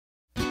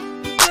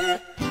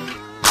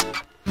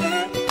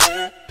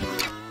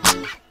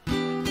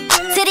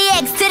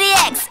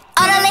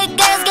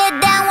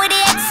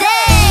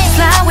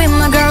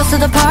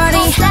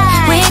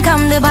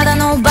to bother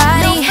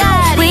nobody.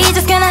 We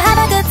just gonna have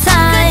a good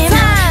time,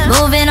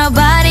 moving our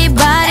body.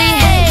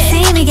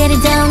 See me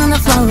getting down on the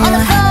floor.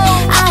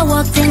 I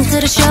walked into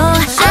the show.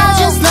 I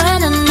just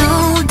learned a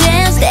new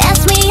dance. They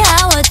ask me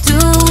how I do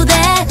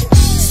that.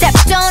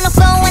 Stepped on the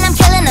floor when I'm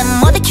killing them.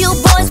 All the cute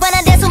boys when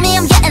I dance with me,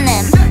 I'm getting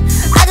them.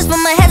 I just put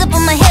my hands up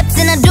on my hips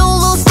and I do a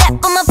little step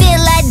on my feet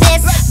like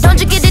this.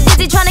 Don't you get it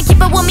dizzy trying to keep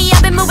up with me?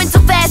 I've been moving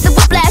too fast. It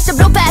will flash, I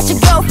blow past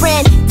your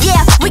girlfriend. Yeah,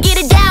 we get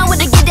it down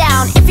with the get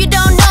down. If you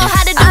don't know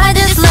how to do it,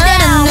 just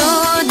learn a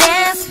new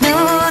dance,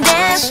 new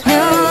dance,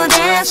 new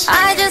dance.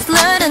 I just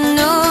learned a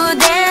new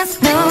dance,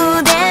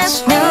 new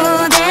dance,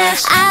 new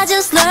dance. I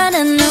just learned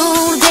a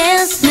new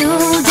dance,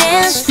 new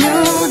dance,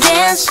 new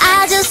dance.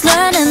 I just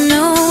learned a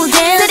new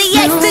dance. To the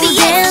X, to the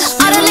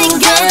X. All the little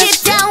girls get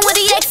down with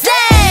the X.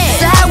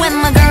 Fly with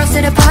my girls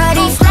to the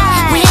party.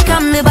 We ain't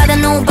come to bother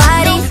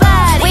nobody.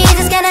 We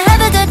just gonna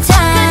have a good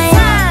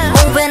time,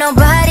 moving our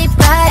body.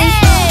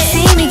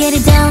 See me get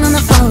it down on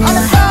the floor.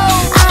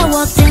 I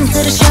walked into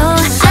the show.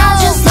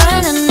 I just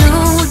learned a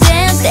new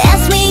dance. They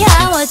ask me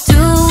how I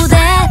do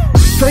that.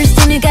 First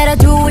thing you gotta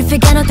do if you're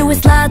gonna do is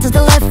slide to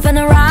the left and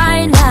the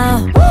right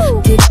now.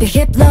 Dip your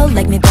hip low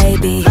like me,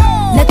 baby.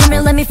 Nothing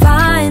real, let me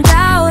find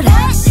out.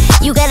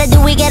 You gotta do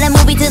it, gotta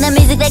move it to the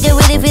music like you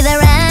really feel the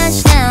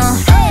rush now.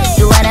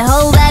 You wanna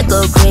hold back,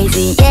 go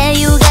crazy, yeah,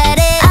 you got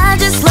it. I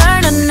just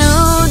learned a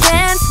new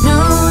dance,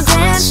 new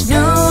dance,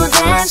 new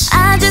dance.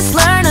 I just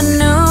learned a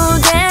new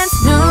dance,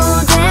 new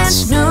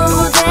dance, new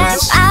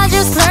dance. I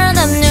just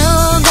learned a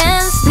new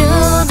dance,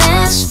 new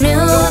dance,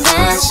 new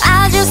dance.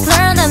 I just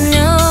learned a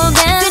new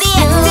dance,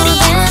 new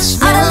dance.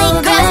 All the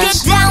little girls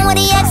get down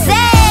with the XA.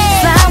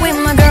 Fly with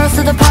my girls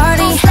to the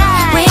party.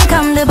 We ain't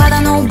come to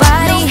bother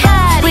nobody.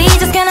 We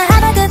just gonna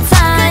have a good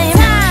time,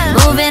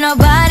 moving our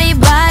body.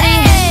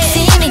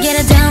 See me get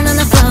it down on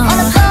the floor.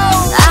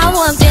 I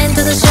walked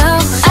into the show.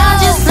 I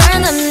just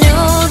learned a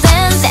new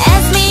dance. They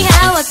ask me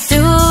how I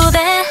do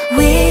that.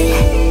 We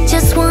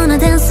just wanna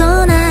dance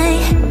all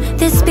night.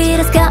 This beat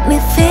has got me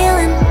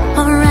feeling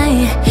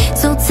alright.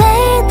 So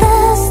take the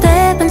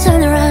step and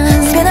turn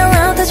around. Spin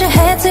around, touch your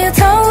head to your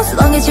toes. As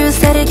long as you're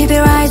steady, keep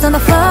your eyes on the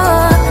floor.